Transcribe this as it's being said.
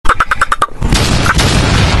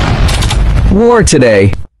War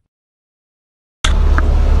today.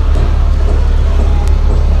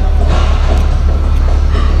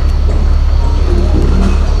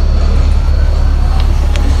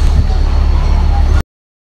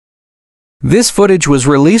 This footage was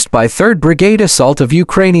released by 3rd Brigade Assault of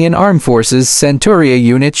Ukrainian Armed Forces Centuria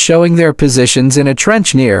units showing their positions in a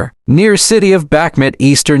trench near city of Bakhmut,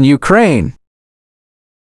 eastern Ukraine.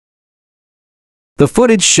 The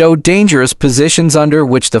footage showed dangerous positions under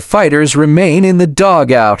which the fighters remain in the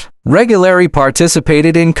dugout, regularly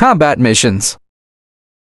participated in combat missions.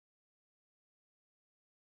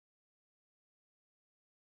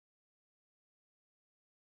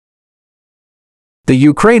 The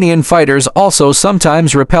Ukrainian fighters also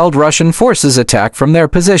sometimes repelled Russian forces' attack from their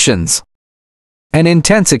positions. An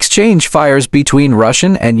intense exchange fires between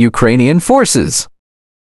Russian and Ukrainian forces.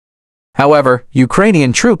 However,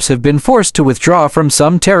 Ukrainian troops have been forced to withdraw from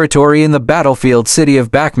some territory in the battlefield city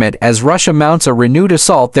of Bakhmut as Russia mounts a renewed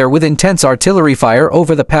assault there with intense artillery fire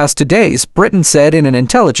over the past 2 days, Britain said in an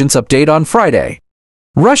intelligence update on Friday.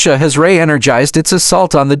 Russia has re-energized its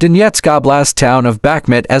assault on the Donetsk Oblast town of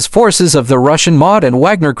Bakhmut as forces of the Russian MOD and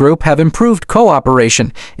Wagner Group have improved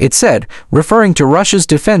cooperation, it said, referring to Russia's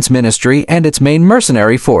defense ministry and its main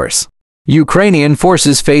mercenary force. Ukrainian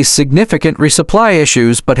forces face significant resupply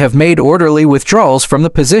issues but have made orderly withdrawals from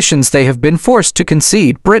the positions they have been forced to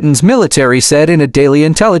concede, Britain's military said in a daily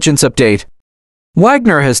intelligence update.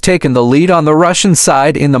 Wagner has taken the lead on the Russian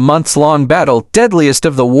side in the months-long battle, deadliest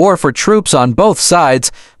of the war for troops on both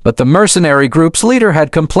sides, but the mercenary group's leader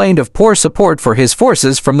had complained of poor support for his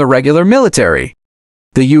forces from the regular military.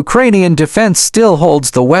 The Ukrainian defense still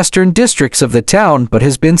holds the western districts of the town but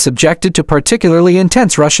has been subjected to particularly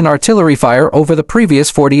intense Russian artillery fire over the previous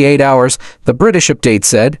 48 hours, the British update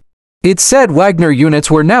said. It said Wagner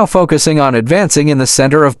units were now focusing on advancing in the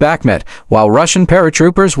center of Bakhmut, while Russian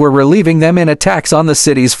paratroopers were relieving them in attacks on the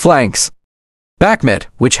city's flanks. Bakhmut,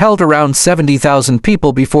 which held around 70,000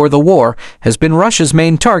 people before the war, has been Russia's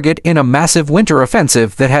main target in a massive winter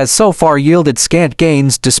offensive that has so far yielded scant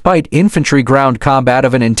gains despite infantry ground combat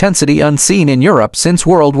of an intensity unseen in Europe since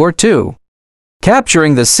World War II.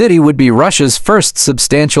 Capturing the city would be Russia's first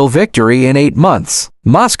substantial victory in 8 months.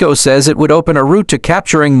 Moscow says it would open a route to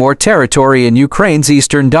capturing more territory in Ukraine's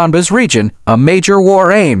eastern Donbas region, a major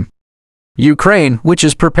war aim. Ukraine, which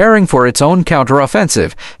is preparing for its own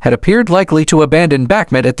counteroffensive, had appeared likely to abandon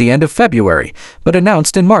Bakhmut at the end of February, but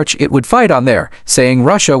announced in March it would fight on there, saying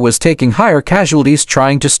Russia was taking higher casualties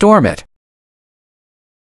trying to storm it.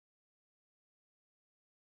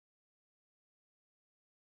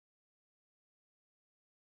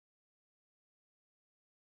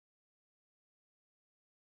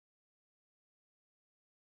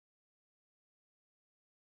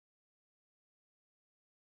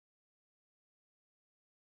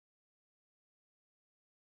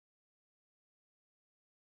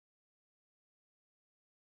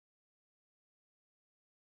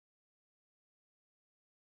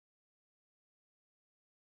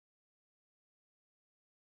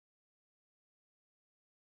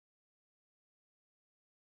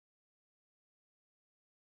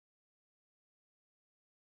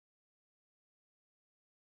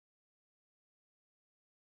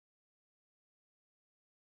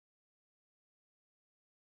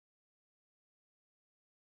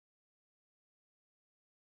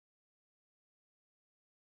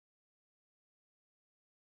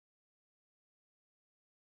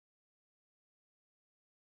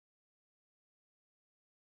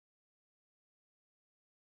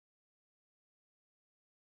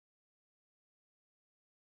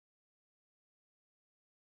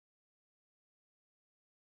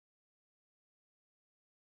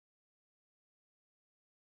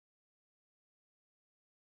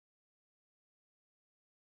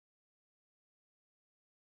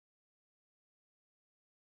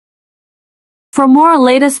 For more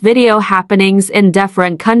latest video happenings in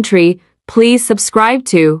different country, please subscribe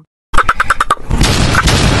to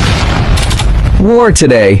War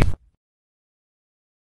today.